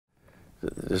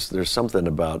there's something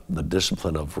about the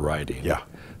discipline of writing. Yeah.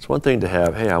 It's one thing to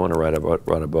have, hey, I want to write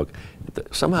a book.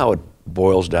 Somehow it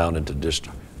boils down into just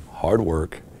hard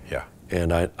work. Yeah.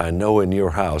 And I know in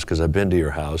your house, because I've been to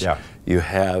your house, yeah. you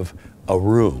have a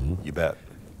room. You bet.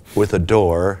 With a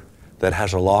door that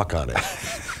has a lock on it.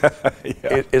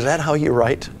 Yeah. Is that how you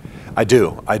write? I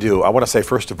do. I want to say,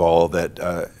 first of all,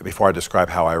 that before I describe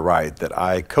how I write, that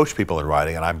I coach people in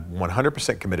writing, and I'm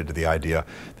 100% committed to the idea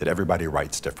that everybody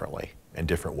writes differently in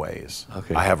different ways.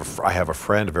 Okay. I have a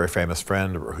friend, a very famous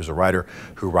friend, who's a writer,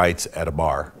 who writes at a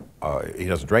bar. He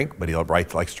doesn't drink, but he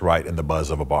likes to write in the buzz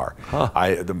of a bar. Huh.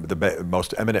 The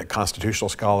most eminent constitutional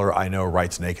scholar I know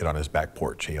writes naked on his back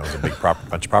porch. He owns a big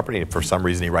bunch of property, and for some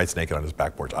reason he writes naked on his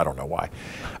back porch. I don't know why.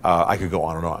 I could go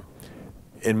on and on.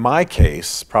 In my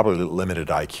case, probably limited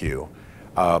IQ,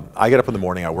 I get up in the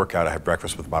morning, I work out, I have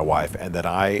breakfast with my wife, and then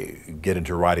I get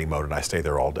into writing mode and I stay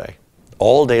there all day.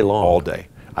 All day long? All day.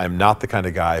 I'm not the kind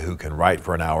of guy who can write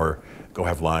for an hour, go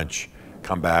have lunch,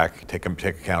 come back, take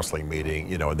a counseling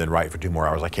meeting, and then write for 2 more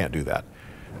hours. I can't do that.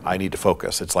 I need to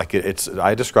focus. It's like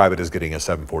I describe it as getting a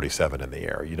 747 in the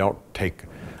air. You don't take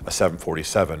a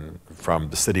 747 from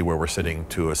the city where we're sitting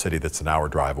to a city that's an hour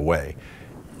drive away.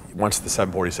 Once the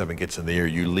 747 gets in the air,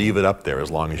 you leave it up there as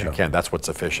long as you can. That's what's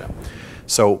efficient.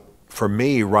 So for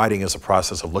me, writing is a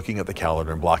process of looking at the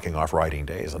calendar and blocking off writing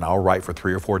days. And I'll write for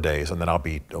 3 or 4 days, and then I'll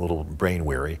be a little brain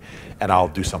weary, and I'll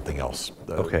do something else.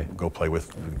 Go play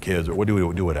with kids, or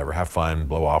do whatever. Have fun,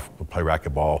 blow off, play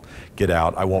racquetball, get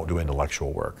out. I won't do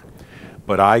intellectual work.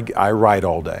 But I write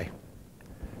all day.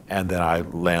 And then I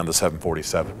land the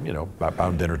 747,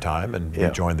 about dinner time,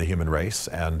 and join the human race.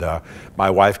 And my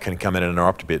wife can come in and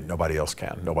interrupt a bit. Nobody else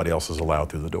can. Nobody else is allowed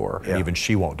through the door. And even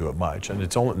she won't do it much. And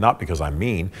it's only not because I'm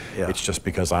mean. It's just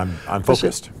because I'm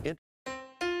focused.